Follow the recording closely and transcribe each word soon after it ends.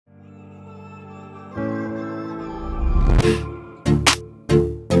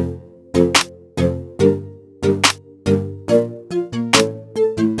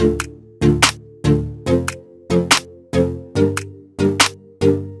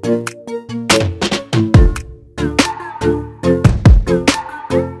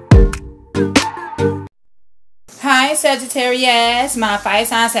Sagittarius, my fire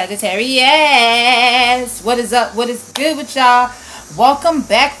sign Sagittarius. What is up? What is good with y'all? Welcome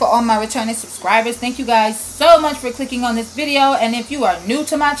back for all my returning subscribers. Thank you guys so much for clicking on this video. And if you are new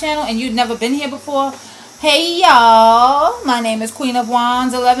to my channel and you've never been here before, hey y'all, my name is Queen of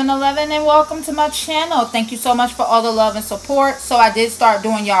Wands 1111 and welcome to my channel. Thank you so much for all the love and support. So I did start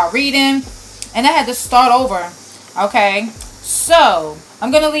doing y'all reading and I had to start over. Okay, so I'm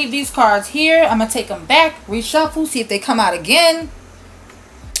going to leave these cards here. I'm going to take them back, reshuffle, see if they come out again.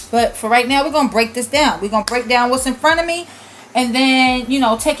 But for right now, we're going to break this down. We're going to break down what's in front of me. And then, you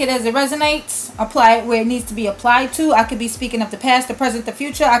know, take it as it resonates. Apply it where it needs to be applied to. I could be speaking of the past, the present, the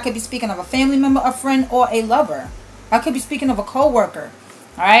future. I could be speaking of a family member, a friend, or a lover. I could be speaking of a co-worker.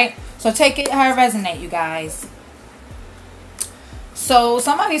 Alright? So take it how it resonates, you guys. So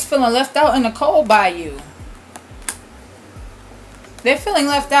somebody's feeling left out in the cold by you. They're feeling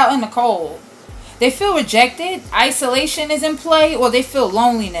left out in the cold. They feel rejected. Isolation is in play. Or they feel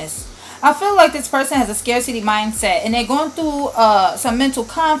loneliness. I feel like this person has a scarcity mindset. And they're going through some mental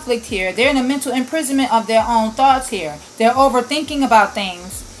conflict here. They're in a mental imprisonment of their own thoughts here. They're overthinking about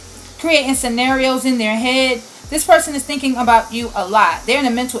things. Creating scenarios in their head. This person is thinking about you a lot. They're in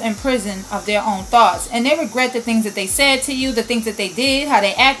a mental imprison of their own thoughts. And they regret the things that they said to you. The things that they did. How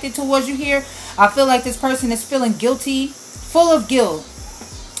they acted towards you here. I feel like this person is feeling guilty. Full of guilt.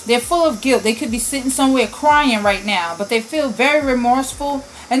 They're full of guilt. They could be sitting somewhere crying right now. But they feel very remorseful.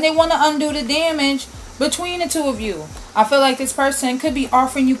 And they want to undo the damage between the two of you. I feel like this person could be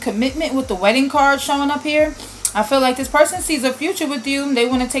offering you commitment with the wedding card showing up here. I feel like this person sees a future with you. They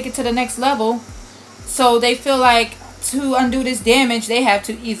want to take it to the next level. So they feel like to undo this damage, they have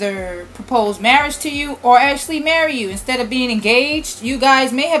to either propose marriage to you or actually marry you. Instead of being engaged, you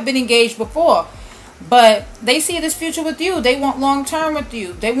guys may have been engaged before. But they see this future with you. They want long term with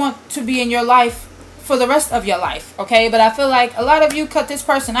you. They want to be in your life for the rest of your life. Okay, but I feel like a lot of you cut this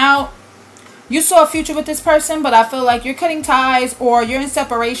person out. You saw a future with this person, but I feel like you're cutting ties or you're in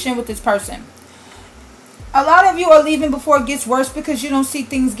separation with this person. A lot of you are leaving before it gets worse because you don't see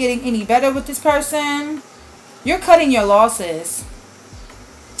things getting any better with this person. You're cutting your losses.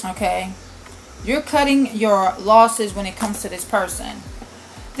 Okay, you're cutting your losses when it comes to this person.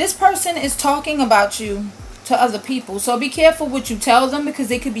 This person is talking about you to other people. So be careful what you tell them because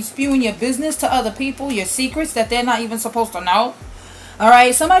they could be spewing your business to other people, your secrets that they're not even supposed to know.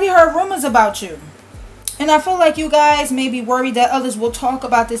 Alright, somebody heard rumors about you. And I feel like you guys may be worried that others will talk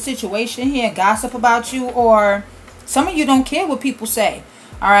about this situation here, gossip about you, or some of you don't care what people say.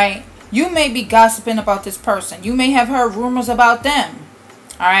 Alright, you may be gossiping about this person. You may have heard rumors about them.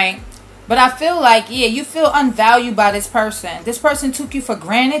 Alright. But I feel like, yeah, you feel unvalued by this person. This person took you for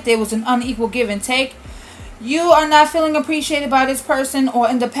granted. There was an unequal give and take. You are not feeling appreciated by this person. Or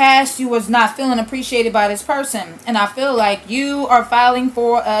in the past, you was not feeling appreciated by this person. And I feel like you are filing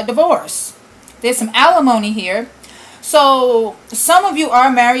for a divorce. There's some alimony here. So some of you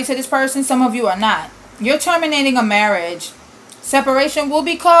are married to this person. Some of you are not. You're terminating a marriage. Separation will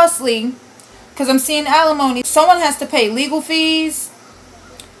be costly. Because I'm seeing alimony. Someone has to pay legal fees.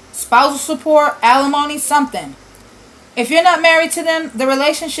 Spousal support, alimony, something. If you're not married to them, the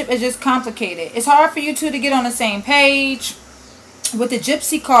relationship is just complicated. It's hard for you two to get on the same page. With the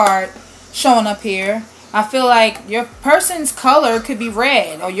gypsy card showing up here, I feel like your person's color could be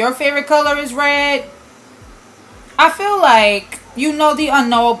red. Or your favorite color is red. I feel like you know the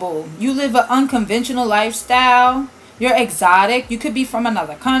unknowable. You live an unconventional lifestyle. You're exotic. You could be from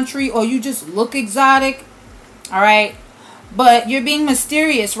another country. Or you just look exotic. Alright. But you're being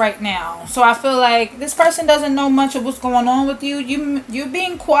mysterious right now. So I feel like this person doesn't know much of what's going on with you. You're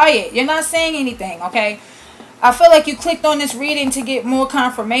being quiet. You're not saying anything, okay? I feel like you clicked on this reading to get more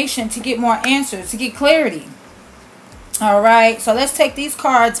confirmation, to get more answers, to get clarity. Alright, so let's take these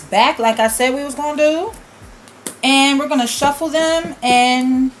cards back like I said we was going to do. And we're going to shuffle them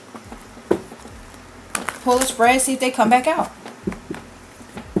and pull a spread, see if they come back out.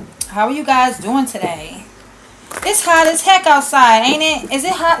 How are you guys doing today? It's hot as heck outside, ain't it? Is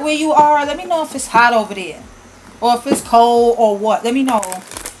it hot where you are? Let me know if it's hot over there. Or if it's cold or what. Let me know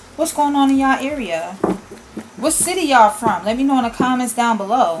what's going on in y'all area. What city y'all from? Let me know in the comments down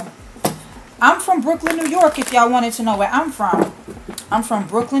below. I'm from Brooklyn, New York, if y'all wanted to know where I'm from. I'm from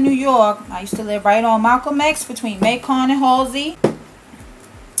Brooklyn, New York. I used to live right on Malcolm X between Macon and Halsey.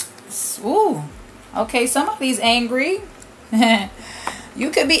 Ooh. Okay, somebody's angry.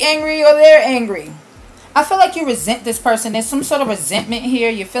 You could be angry or they're angry. I feel like you resent this person. There's some sort of resentment here.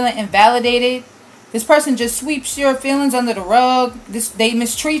 You're feeling invalidated. This person just sweeps your feelings under the rug. They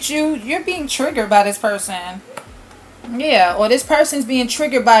mistreat you. You're being triggered by this person. Yeah, or this person's being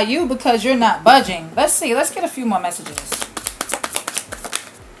triggered by you because you're not budging. Let's see. Let's get a few more messages.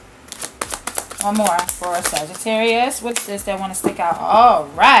 One more for Sagittarius. What's this that want to stick out? All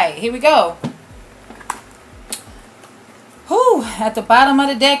right, here we go. Whew, at the bottom of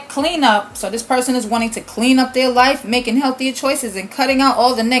the deck, clean up. So this person is wanting to clean up their life, making healthier choices and cutting out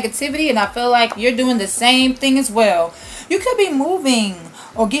all the negativity. And I feel like you're doing the same thing as well. You could be moving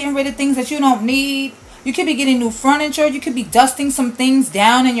or getting rid of things that you don't need. You could be getting new furniture. You could be dusting some things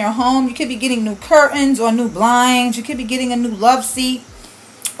down in your home. You could be getting new curtains or new blinds. You could be getting a new love seat.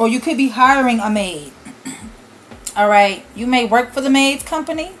 Or you could be hiring a maid. All right. You may work for the maid's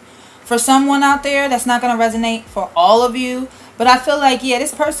company. For someone out there, that's not going to resonate for all of you. But I feel like, yeah,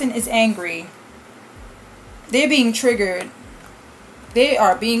 this person is angry. They're being triggered. They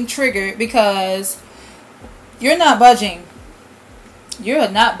are being triggered because you're not budging. You're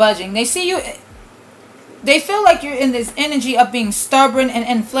not budging. They see you. They feel like you're in this energy of being stubborn and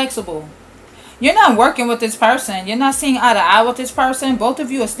inflexible. You're not working with this person. You're not seeing eye to eye with this person. Both of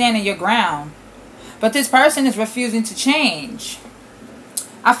you are standing your ground. But this person is refusing to change.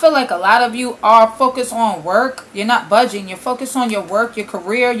 I feel like a lot of you are focused on work. You're not budging. You're focused on your work, your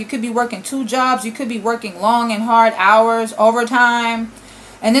career. You could be working 2 jobs. You could be working long and hard hours, overtime.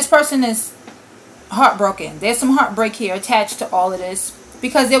 And this person is heartbroken. There's some heartbreak here attached to all of this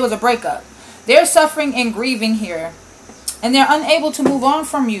because there was a breakup. They're suffering and grieving here. And they're unable to move on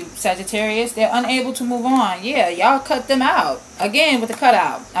from you, Sagittarius. They're unable to move on. Yeah, y'all cut them out. Again, with the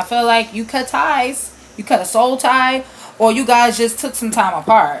cutout. I feel like you cut ties. You cut a soul tie. Or you guys just took some time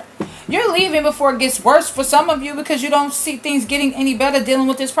apart. You're leaving before it gets worse for some of you because you don't see things getting any better dealing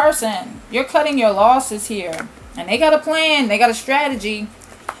with this person. You're cutting your losses here. And they got a plan. They got a strategy.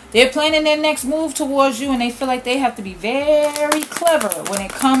 They're planning their next move towards you. And they feel like they have to be very clever when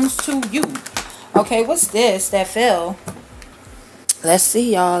it comes to you. Okay, what's this that fell? Let's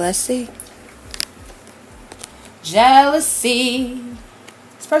see, y'all. Let's see. Jealousy.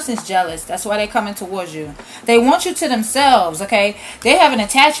 This person's jealous. That's why they're coming towards you. They want you to themselves, okay? They have an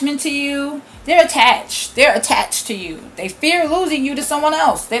attachment to you. They're attached. They're attached to you. They fear losing you to someone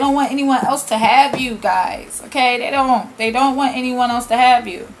else. They don't want anyone else to have you, guys, okay? They don't want anyone else to have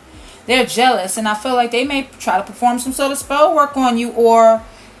you. They're jealous, and I feel like they may try to perform some sort of spell work on you, or,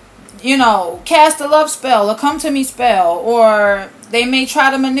 you know, cast a love spell, a come to me spell, or they may try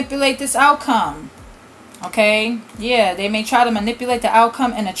to manipulate this outcome. Okay, yeah, they may try to manipulate the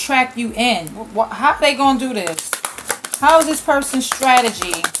outcome and attract you in. How are they going to do this? How is this person's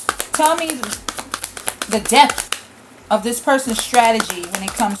strategy? Tell me the depth of this person's strategy when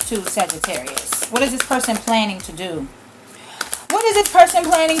it comes to Sagittarius. What is this person planning to do? What is this person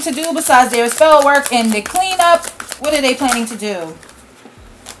planning to do besides their spell work and the cleanup? What are they planning to do?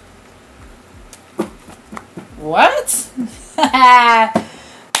 What?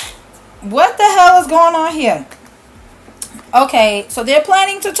 What the hell is going on here? Okay, so they're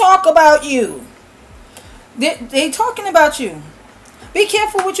planning to talk about you. They're talking about you. Be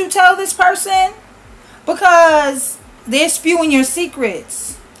careful what you tell this person, because they're spewing your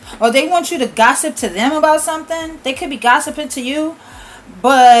secrets. Or they want you to gossip to them about something. They could be gossiping to you,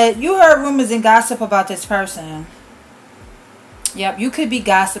 but you heard rumors and gossip about this person. Yep, you could be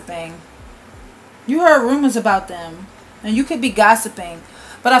gossiping. You heard rumors about them, and you could be gossiping.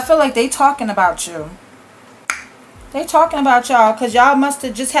 But I feel like they talking about you. They talking about y'all because y'all must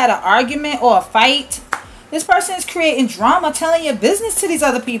have just had an argument or a fight. This person is creating drama, telling your business to these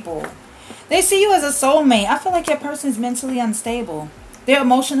other people. They see you as a soulmate. I feel like your person is mentally unstable. They're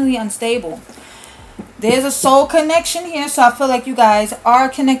emotionally unstable. There's a soul connection here, so I feel like you guys are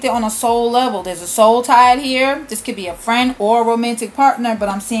connected on a soul level. There's a soul tied here. This could be a friend or a romantic partner, but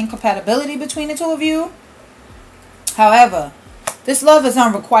I'm seeing compatibility between the two of you. However, this love is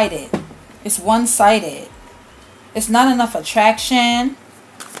unrequited. It's one-sided. It's not enough attraction.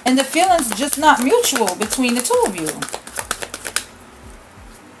 And the feelings just not mutual between the two of you.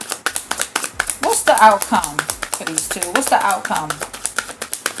 What's the outcome for these two? What's the outcome?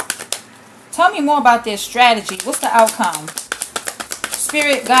 Tell me more about their strategy. What's the outcome?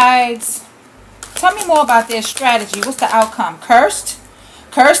 Spirit guides. Tell me more about their strategy. What's the outcome? Cursed?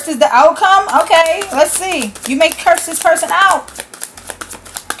 Cursed is the outcome? Okay, let's see. You may curse this person out.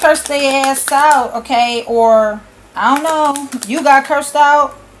 Curse their ass out, okay? Or, I don't know. You got cursed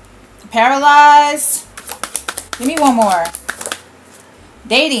out. Paralyzed. Give me one more.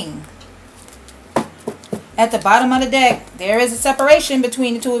 Dating. At the bottom of the deck, there is a separation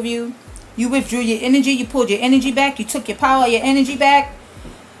between the two of you. You withdrew your energy. You pulled your energy back. You took your power, your energy back.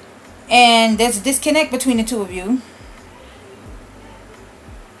 And there's a disconnect between the two of you.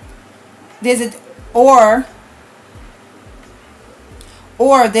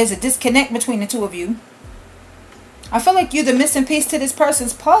 or there's a disconnect between the two of you. I feel like you're the missing piece to this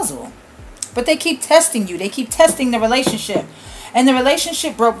person's puzzle. But they keep testing you. They keep testing the relationship. And the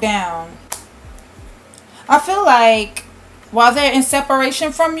relationship broke down. I feel like while they're in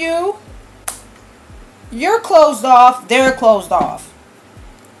separation from you, you're closed off. They're closed off.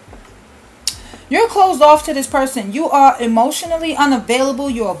 You're closed off to this person. You are emotionally unavailable.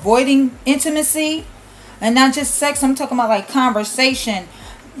 You're avoiding intimacy. And not just sex. I'm talking about like conversation.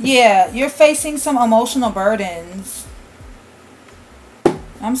 Yeah, you're facing some emotional burdens.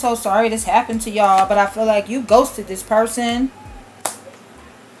 I'm so sorry this happened to y'all, but I feel like you ghosted this person.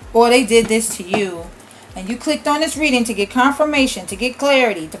 Or they did this to you. And you clicked on this reading to get confirmation, to get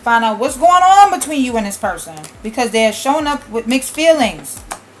clarity, to find out what's going on between you and this person. Because they're showing up with mixed feelings.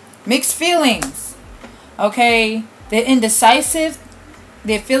 Mixed feelings. Okay? They're indecisive.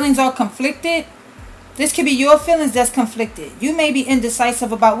 Their feelings are conflicted. This could be your feelings that's conflicted. You may be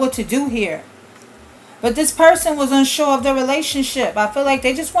indecisive about what to do here. But this person was unsure of their relationship. I feel like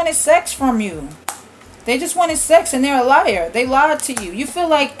they just wanted sex from you. They just wanted sex and they're a liar. They lied to you. You feel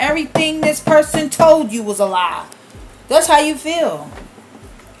like everything this person told you was a lie. That's how you feel.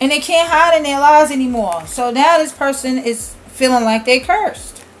 And they can't hide in their lies anymore. So now this person is feeling like they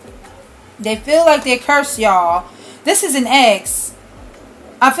cursed. They feel like they're cursed, y'all. This is an ex.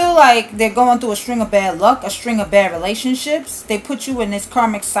 I feel like they're going through a string of bad luck, a string of bad relationships. They put you in this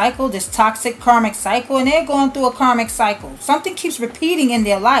karmic cycle, this toxic karmic cycle, and they're going through a karmic cycle. Something keeps repeating in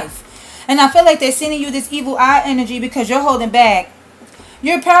their life. And I feel like they're sending you this evil eye energy because you're holding back.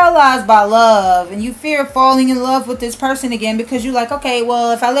 You're paralyzed by love, and you fear falling in love with this person again because you're like, okay,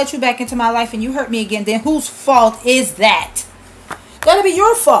 well, if I let you back into my life and you hurt me again, then whose fault is that? That'll be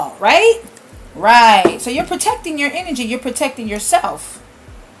your fault, right? Right. So you're protecting your energy. You're protecting yourself.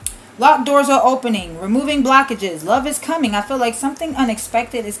 Locked doors are opening, removing blockages. Love is coming. I feel like something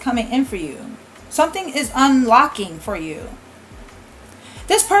unexpected is coming in for you. Something is unlocking for you.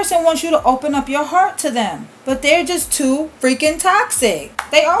 This person wants you to open up your heart to them, but they're just too freaking toxic.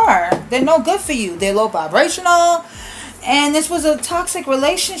 They are. They're no good for you. They're low vibrational, and this was a toxic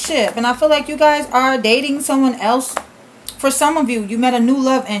relationship, and I feel like you guys are dating someone else. For some of you, you met a new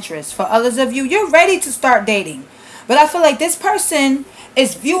love interest. For others of you, you're ready to start dating, but I feel like this person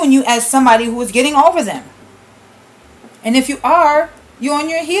is viewing you as somebody who is getting over them. And if you are, you're on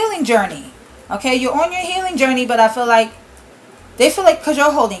your healing journey. Okay, you're on your healing journey, but I feel like they feel like because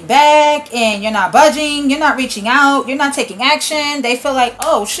you're holding back and you're not budging, you're not reaching out, you're not taking action, they feel like,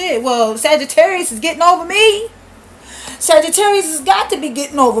 oh shit, well, Sagittarius is getting over me. Sagittarius has got to be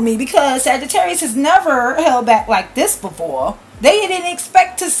getting over me because Sagittarius has never held back like this before. They didn't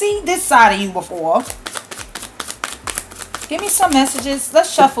expect to see this side of you before. Give me some messages.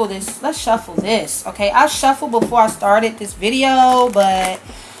 Let's shuffle this. Let's shuffle this. Okay, I shuffled before I started this video, but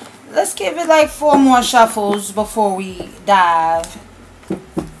let's give it like 4 more shuffles before we dive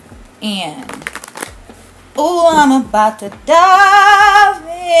in. Oh, I'm about to dive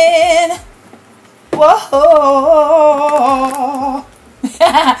in. Whoa.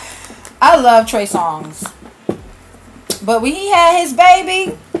 I love Trey Songz. But when he had his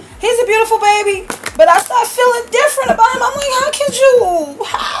baby, he's a beautiful baby. But I start feeling different about him. I'm like, how could you?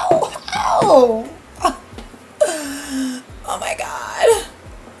 How? Oh my God.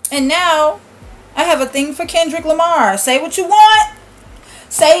 And now, I have a thing for Kendrick Lamar. Say what you want.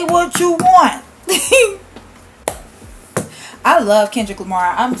 Say what you want. I love Kendrick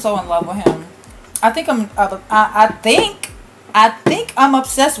Lamar. I'm so in love with him. I think I'm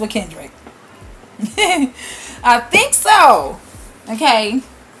obsessed with Kendrick. I think so. Okay.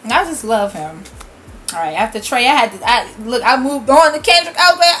 I just love him. All right, after Trey, I moved on to Kendrick.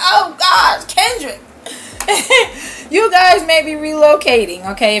 I was like, oh gosh, Kendrick. You guys may be relocating,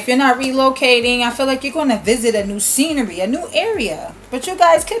 okay? If you're not relocating, I feel like you're going to visit a new scenery, a new area. But you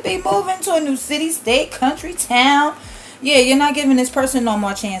guys could be moving to a new city, state, country, town. Yeah, you're not giving this person no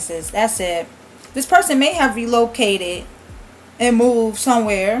more chances. That's it. This person may have relocated and moved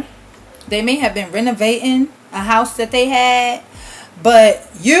somewhere. They may have been renovating a house that they had. But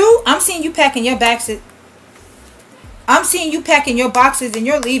I'm seeing you packing your boxes. I'm seeing you packing your boxes and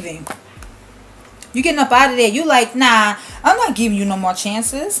you're leaving. You getting up out of there. You like, nah, I'm not giving you no more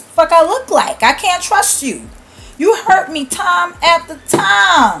chances. Fuck I look like. I can't trust you. You hurt me time after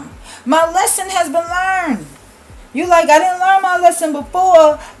time. My lesson has been learned. You like, I didn't learn my lesson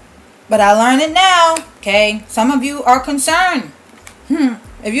before, but I learned it now. Okay, some of you are concerned.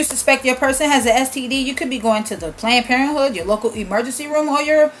 If you suspect your person has an STD, you could be going to the Planned Parenthood, your local emergency room, or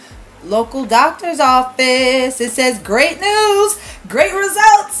your local doctor's office. It says, great news, great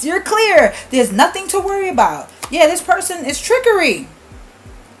results, you're clear. There's nothing to worry about. Yeah, this person is trickery.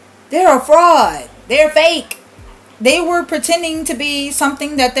 They're a fraud. They're fake. They were pretending to be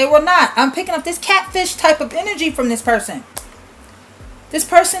something that they were not. I'm picking up this catfish type of energy from this person. This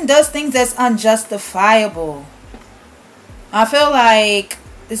person does things that's unjustifiable. I feel like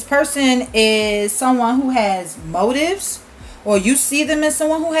this person is someone who has motives, or you see them as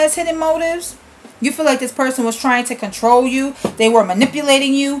someone who has hidden motives. You feel like this person was trying to control you. They were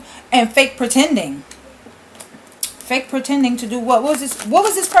manipulating you and fake pretending. Fake pretending to do what? What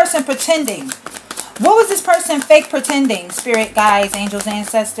was this person pretending? What was this person fake pretending? Spirit, guides, angels,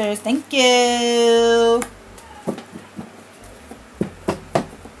 ancestors. Thank you.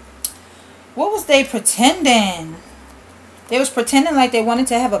 What was they pretending? They was pretending like they wanted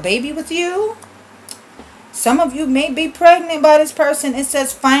to have a baby with you. Some of you may be pregnant by this person. It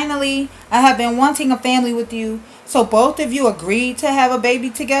says, finally, I have been wanting a family with you. So both of you agreed to have a baby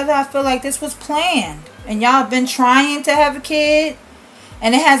together. I feel like this was planned. And y'all have been trying to have a kid.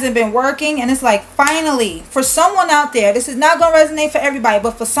 And it hasn't been working. And it's like, finally, for someone out there, this is not going to resonate for everybody,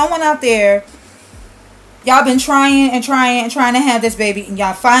 but for someone out there, y'all been trying and trying and trying to have this baby. And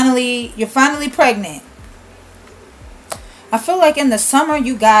you're finally pregnant. I feel like in the summer,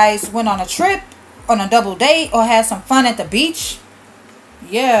 you guys went on a trip, on a double date, or had some fun at the beach.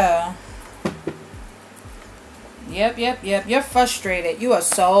 Yeah. Yep. You're frustrated. You are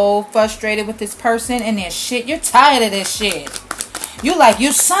so frustrated with this person and their shit. You're tired of this shit. You like,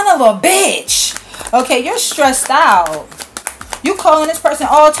 you son of a bitch. Okay, you're stressed out. You calling this person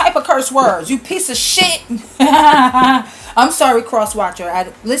all type of curse words. You piece of shit. I'm sorry, cross watcher.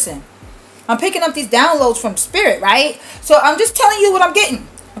 Listen, I'm picking up these downloads from spirit, right? So I'm just telling you what I'm getting.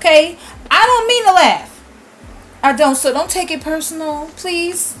 Okay? I don't mean to laugh. I don't. So don't take it personal.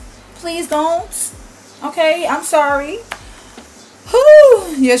 Please. Please don't. Okay? I'm sorry.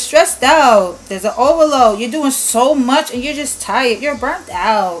 Whew, you're stressed out. There's an overload. You're doing so much and you're just tired. You're burnt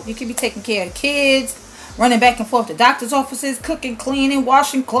out. You could be taking care of kids, running back and forth to doctor's offices, cooking, cleaning,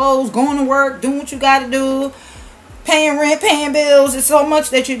 washing clothes, going to work, doing what you got to do, paying rent, paying bills. It's so much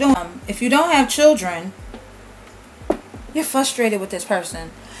that you're doing. If you don't have children, you're frustrated with this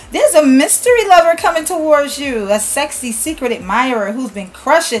person. There's a mystery lover coming towards you. A sexy secret admirer who's been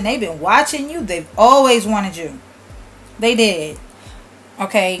crushing. They've been watching you. They've always wanted you. They did.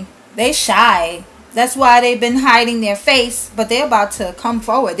 Okay? They shy. That's why they've been hiding their face. But they're about to come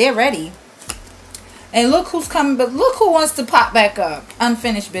forward. They're ready. And look who's coming. But look who wants to pop back up.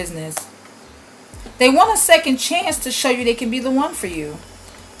 Unfinished business. They want a second chance to show you they can be the one for you.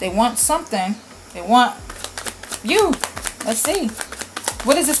 They want something. They want you. Let's see.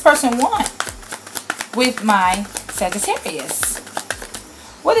 What does this person want with my Sagittarius?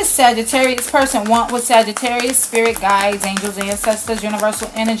 What does Sagittarius person want with Sagittarius? Spirit, guides, angels, ancestors, universal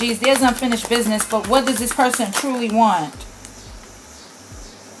energies. There's unfinished business, but what does this person truly want?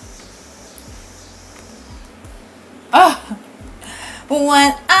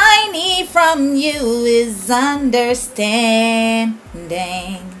 What I need from you is understanding.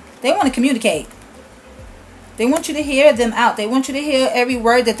 They want to communicate. They want you to hear them out. They want you to hear every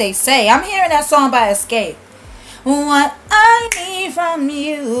word that they say. I'm hearing that song by Escape. What I need from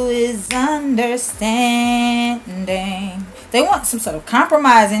you is understanding. They want some sort of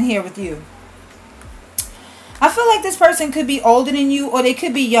compromise in here with you. I feel like this person could be older than you, or they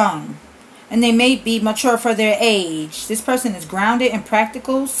could be young. And they may be mature for their age. This person is grounded and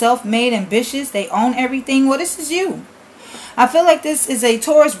practical, self-made, ambitious. They own everything. Well, this is you. I feel like this is a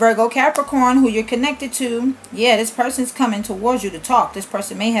Taurus, Virgo, Capricorn who you're connected to. Yeah, this person's coming towards you to talk. This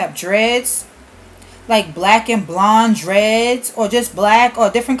person may have dreads, like black and blonde dreads, or just black or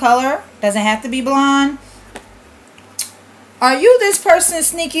a different color. Doesn't have to be blonde. Are you this person's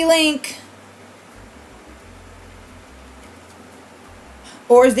sneaky link?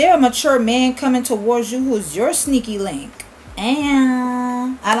 Or is there a mature man coming towards you who's your sneaky link?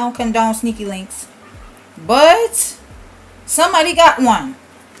 And I don't condone sneaky links, but somebody got one.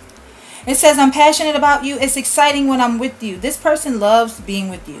 It says, I'm passionate about you. It's exciting when I'm with you. This person loves being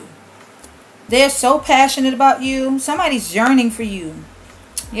with you. They're so passionate about you. Somebody's yearning for you.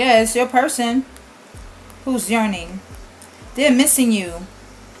 Yeah, it's your person who's yearning. They're missing you.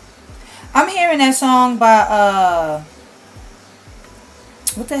 I'm hearing that song by,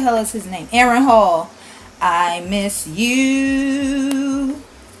 what the hell is his name? Aaron Hall. I miss you.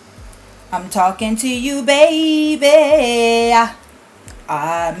 I'm talking to you, baby.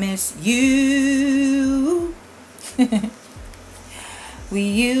 I miss you. We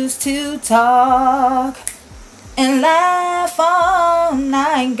used to talk and laugh all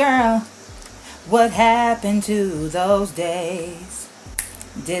night, girl. What happened to those days?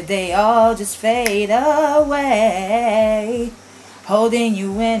 Did they all just fade away? holding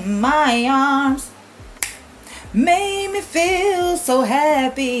you in my arms. Made me feel so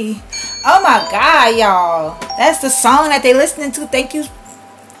happy. Oh my God, y'all. That's the song that they listening to. Thank you,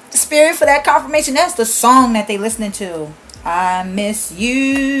 Spirit, for that confirmation. That's the song that they listening to. I miss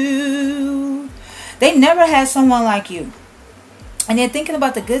you. They never had someone like you. And they're thinking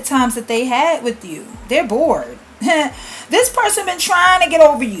about the good times that they had with you. They're bored. This person been trying to get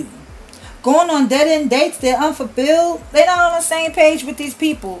over you. Going on dead-end dates. They're unfulfilled. They're not on the same page with these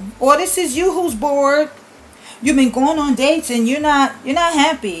people. Or this is you who's bored. You've been going on dates and you're not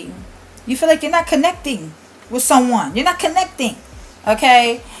happy. You feel like you're not connecting with someone. You're not connecting.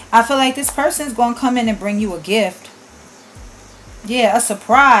 Okay? I feel like this person's going to come in and bring you a gift. Yeah, a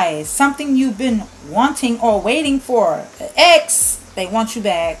surprise. Something you've been wanting or waiting for. An ex, they want you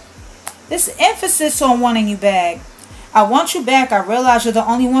back. This emphasis on wanting you back. I want you back. I realize you're the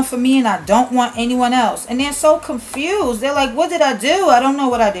only one for me and I don't want anyone else. And they're so confused. They're like, what did I do? I don't know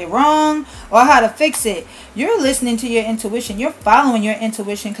what I did wrong or how to fix it. You're listening to your intuition. You're following your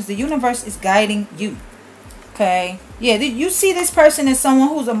intuition because the universe is guiding you. Okay? Yeah, you see this person as someone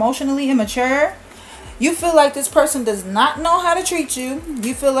who's emotionally immature. You feel like this person does not know how to treat you.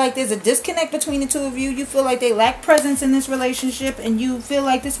 You feel like there's a disconnect between the two of you. You feel like they lack presence in this relationship. And you feel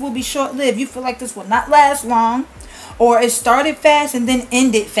like this will be short-lived. You feel like this will not last long. Or it started fast and then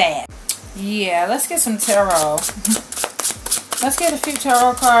ended fast. Yeah, let's get some tarot. Let's get a few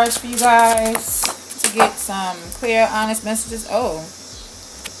tarot cards for you guys. To get some clear, honest messages. Oh.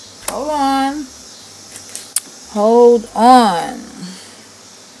 Hold on. Hold on.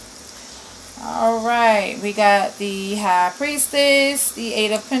 Alright, we got the High Priestess, the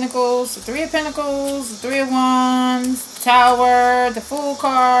Eight of Pentacles, the Three of Pentacles, the Three of Wands, Tower, the Fool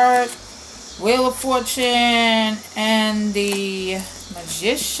card, Wheel of Fortune, and the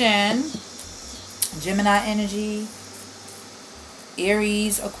Magician, Gemini energy,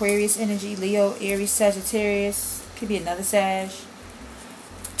 Aries, Aquarius energy, Leo, Aries, Sagittarius, could be another Sag,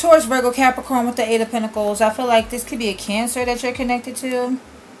 Taurus, Virgo, Capricorn with the Eight of Pentacles. I feel like this could be a Cancer that you're connected to.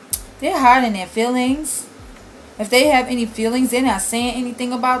 They're hiding their feelings. If they have any feelings, they're not saying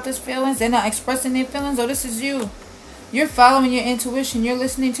anything about these feelings. They're not expressing their feelings. Oh, this is you. You're following your intuition. You're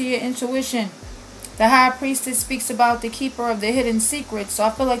listening to your intuition. The High Priestess speaks about the keeper of the hidden secrets. So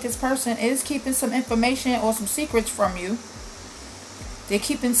I feel like this person is keeping some information or some secrets from you. They're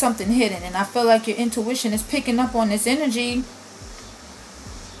keeping something hidden. And I feel like your intuition is picking up on this energy.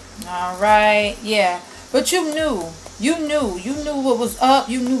 Alright. Yeah. But you knew. You knew what was up.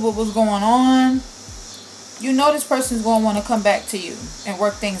 You knew what was going on. You know this person's going to want to come back to you and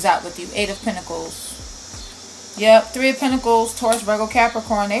work things out with you. Eight of Pentacles. Yep, Three of Pentacles, Taurus, Virgo,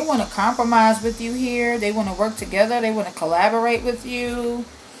 Capricorn. They want to compromise with you here. They want to work together. They want to collaborate with you.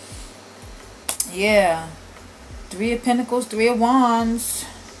 Yeah. Three of Pentacles, Three of Wands.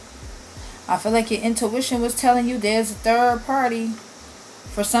 I feel like your intuition was telling you there's a third party.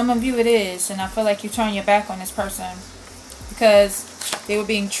 For some of you it is. And I feel like you turn your back on this person. Because they were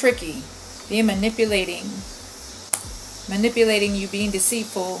being tricky. Being manipulating you, being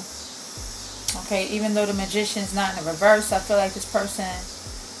deceitful. Okay, even though the Magician's not in the reverse, I feel like this person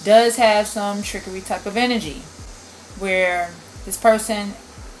does have some trickery type of energy. Where this person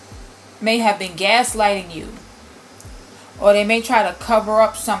may have been gaslighting you. Or they may try to cover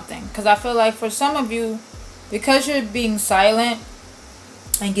up something. Because I feel like for some of you, because you're being silent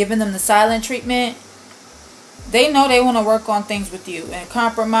and giving them the silent treatment, they know they want to work on things with you and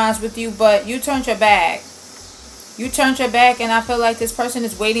compromise with you, but you turned your back. You turned your back, and I feel like this person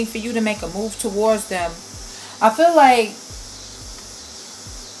is waiting for you to make a move towards them. I feel like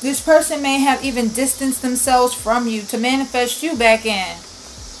this person may have even distanced themselves from you to manifest you back in.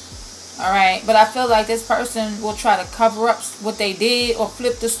 Alright, but I feel like this person will try to cover up what they did or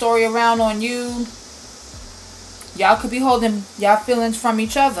flip the story around on you. Y'all could be holding y'all feelings from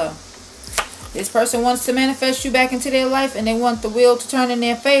each other. This person wants to manifest you back into their life, and they want the wheel to turn in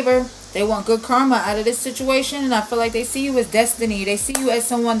their favor. They want good karma out of this situation, and I feel like they see you as destiny. They see you as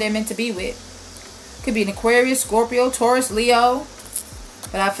someone they're meant to be with. Could be an Aquarius, Scorpio, Taurus, Leo.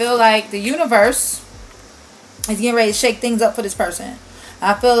 But I feel like the universe is getting ready to shake things up for this person.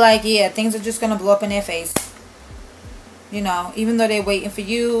 I feel like, yeah, things are just going to blow up in their face. You know, even though they're waiting for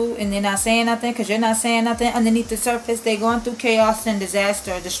you and they're not saying nothing because you're not saying nothing. Underneath the surface, they're going through chaos and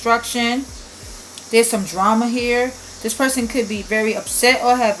disaster, destruction. There's some drama here. This person could be very upset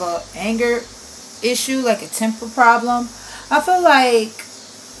or have a anger issue, like a temper problem. I feel like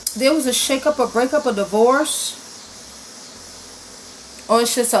there was a shakeup, a breakup, a divorce. Or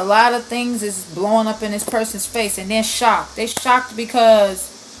it's just a lot of things is blowing up in this person's face, and they're shocked. They're shocked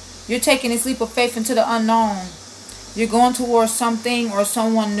because you're taking this leap of faith into the unknown. You're going towards something or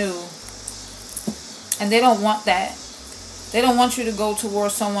someone new. And they don't want that. They don't want you to go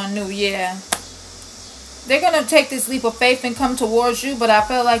towards someone new. Yeah. They're going to take this leap of faith and come towards you. But I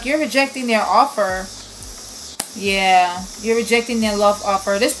feel like you're rejecting their offer. Yeah. You're rejecting their love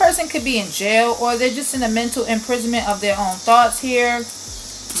offer. This person could be in jail. Or they're just in a mental imprisonment of their own thoughts here.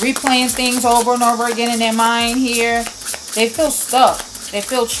 Replaying things over and over again in their mind here. They feel stuck. They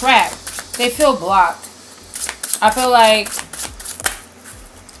feel trapped. They feel blocked. I feel like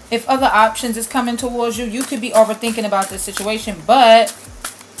if other options is coming towards you, you could be overthinking about this situation. But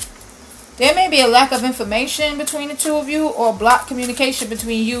there may be a lack of information between the two of you, or blocked communication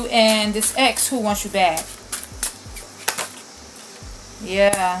between you and this ex who wants you back.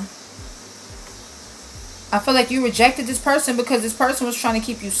 Yeah. I feel like you rejected this person because this person was trying to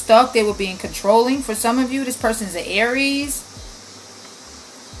keep you stuck. They were being controlling. For some of you, this person is an Aries.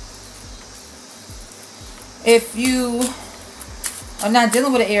 If you are not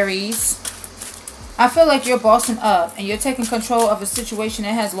dealing with an Aries, I feel like you're bossing up and you're taking control of a situation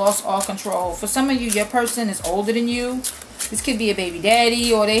that has lost all control. For some of you, your person is older than you. This could be a baby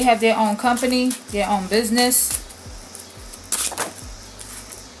daddy, or they have their own company, their own business.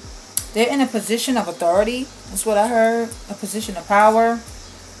 They're in a position of authority. That's what I heard. A position of power.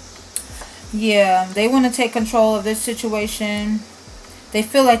 Yeah, they want to take control of this situation. They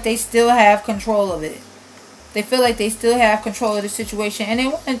feel like they still have control of it. They feel like they still have control of the situation.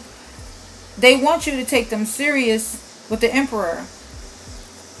 And they want you to take them serious with the Emperor.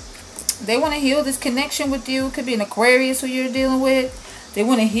 They want to heal this connection with you. It could be an Aquarius who you're dealing with. They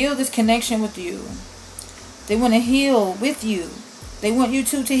want to heal this connection with you. They want to heal with you. They want you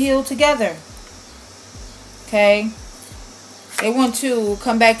two to heal together. Okay? They want to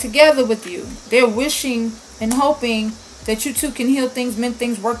come back together with you. They're wishing and hoping that you two can heal things, mend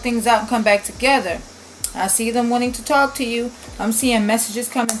things, work things out, and come back together. I see them wanting to talk to you. I'm seeing messages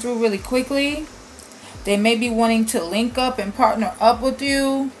coming through really quickly. They may be wanting to link up and partner up with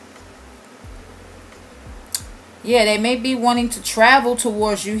you. Yeah, they may be wanting to travel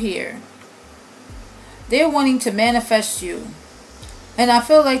towards you here. They're wanting to manifest you. And I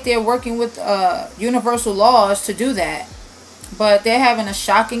feel like they're working with universal laws to do that. But they're having a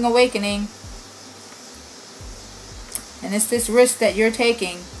shocking awakening. And it's this risk that you're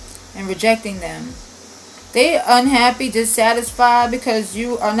taking and rejecting them. They're unhappy, dissatisfied because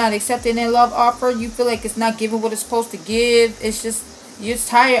you are not accepting their love offer. You feel like it's not giving what it's supposed to give. It's just, you're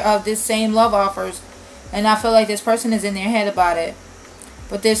tired of this same love offers. And I feel like this person is in their head about it.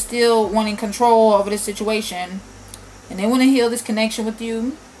 But they're still wanting control over this situation. And they want to heal this connection with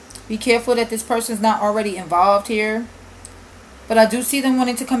you. Be careful that this person's not already involved here. But I do see them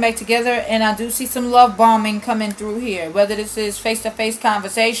wanting to come back together. And I do see some love bombing coming through here. Whether this is face-to-face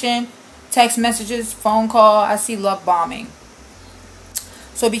conversation, text messages, phone call, I see love bombing.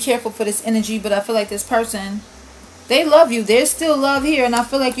 So be careful for this energy. But I feel like this person, they love you. There's still love here. And I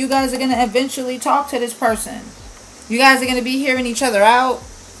feel like you guys are going to eventually talk to this person. You guys are going to be hearing each other out.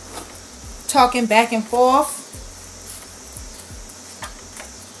 Talking back and forth.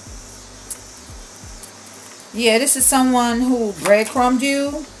 Yeah, this is someone who breadcrumbed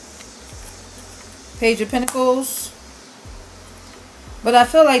you. Page of Pentacles. But I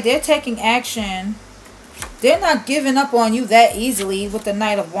feel like they're taking action. They're not giving up on you that easily with the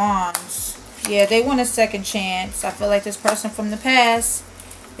Knight of Wands. Yeah, they want a second chance. I feel like this person from the past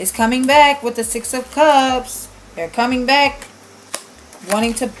is coming back with the Six of Cups. They're coming back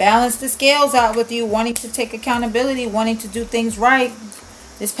wanting to balance the scales out with you. Wanting to take accountability. Wanting to do things right.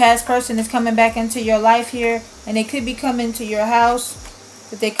 This past person is coming back into your life here. And they could be coming to your house.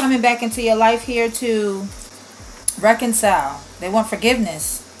 But they're coming back into your life here to reconcile. They want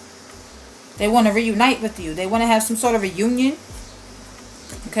forgiveness. They want to reunite with you. They want to have some sort of reunion.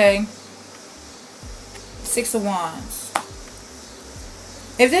 Okay. Six of Wands.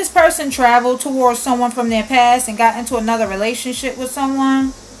 If this person traveled towards someone from their past and got into another relationship with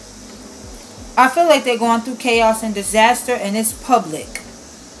someone, I feel like they're going through chaos and disaster, and it's public.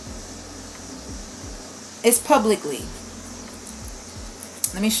 It's publicly.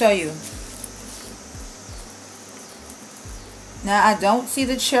 Let me show you. Now, I don't see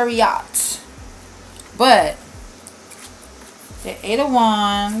the Chariot. But the Eight of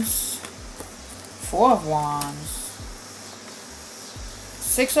Wands, Four of Wands,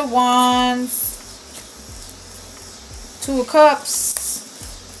 Six of Wands, Two of Cups,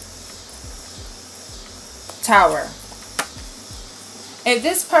 Tower. If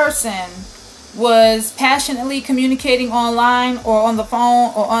this person was passionately communicating online or on the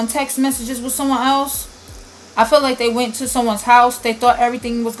phone or on text messages with someone else, I feel like they went to someone's house. They thought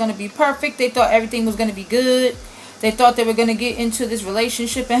everything was going to be perfect. They thought everything was going to be good. They thought they were going to get into this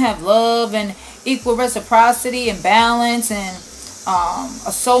relationship and have love and equal reciprocity and balance and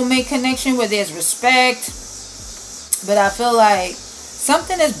a soulmate connection where there's respect. But I feel like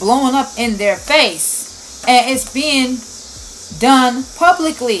something is blowing up in their face, and it's being done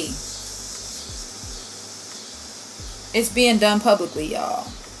publicly. It's being done publicly, y'all.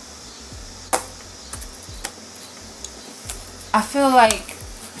 I feel like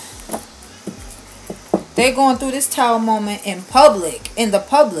they're going through this tower moment in public, in the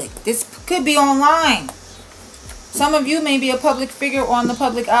public. This could be online. Some of you may be a public figure on the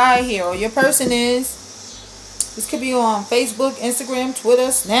public eye here, or your person is. This could be on Facebook, Instagram, Twitter,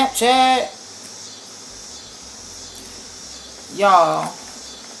 Snapchat. Y'all,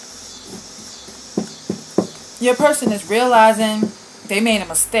 your person is realizing they made a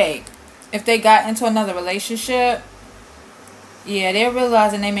mistake. If they got into another relationship, yeah, they're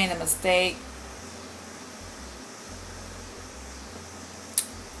realizing they made a mistake.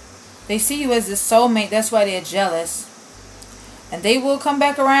 They see you as a soulmate. That's why they're jealous. And they will come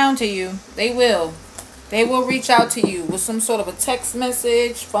back around to you. They will. They will reach out to you with some sort of a text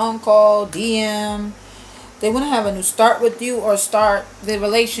message, phone call, DM. They want to have a new start with you or start the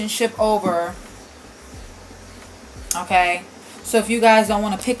relationship over. Okay? So if you guys don't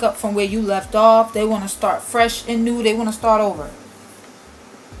want to pick up from where you left off, they want to start fresh and new. They want to start over.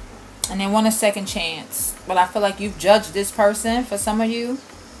 And they want a second chance. But I feel like you've judged this person, for some of you.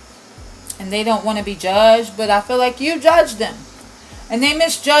 And they don't want to be judged. But I feel like you judged them. And they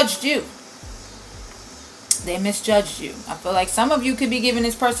misjudged you. They misjudged you. I feel like some of you could be giving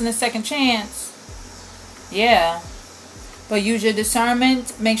this person a second chance. Yeah. But use your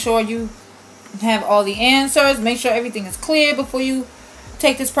discernment. Make sure you have all the answers. Make sure everything is clear before you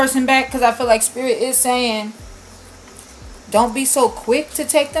take this person back. Because I feel like Spirit is saying, don't be so quick to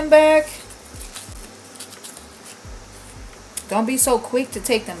take them back. Don't be so quick to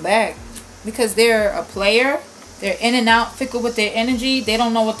take them back. Because they're a player. They're in and out, fickle with their energy. They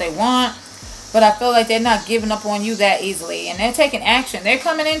don't know what they want. But I feel like they're not giving up on you that easily. And they're taking action. They're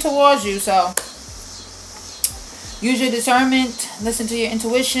coming in towards you. So use your discernment. Listen to your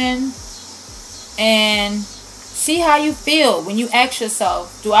intuition. And see how you feel when you ask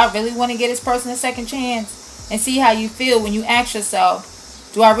yourself, do I really want to get this person a second chance? And see how you feel when you ask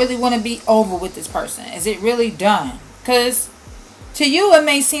yourself, do I really want to be over with this person? Is it really done? Because to you it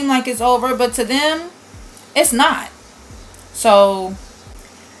may seem like it's over. But to them, it's not. So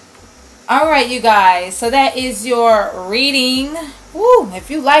alright, you guys, so that is your reading. Woo, if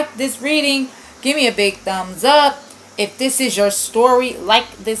you like this reading, give me a big thumbs up. If this is your story, like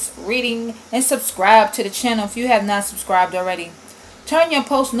this reading and subscribe to the channel if you have not subscribed already. Turn your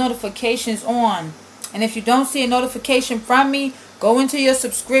post notifications on. And if you don't see a notification from me, go into your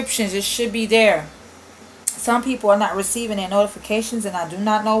subscriptions. It should be there. Some people are not receiving their notifications and I do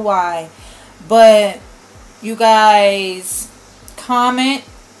not know why. But you guys, comment.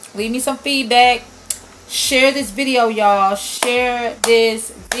 Leave me some feedback. Share this video, y'all. Share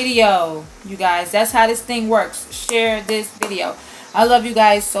this video, you guys. That's how this thing works. Share this video. I love you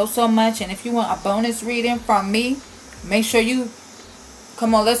guys so, so much. And if you want a bonus reading from me, make sure you...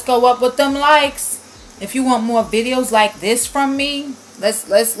 Come on, let's go up with them likes. If you want more videos like this from me, let's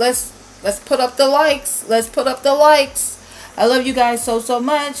put up the likes. Let's put up the likes. I love you guys so, so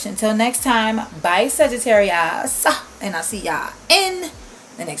much. Until next time, bye, Sagittarius. And I'll see y'all in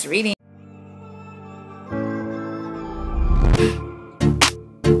the next reading.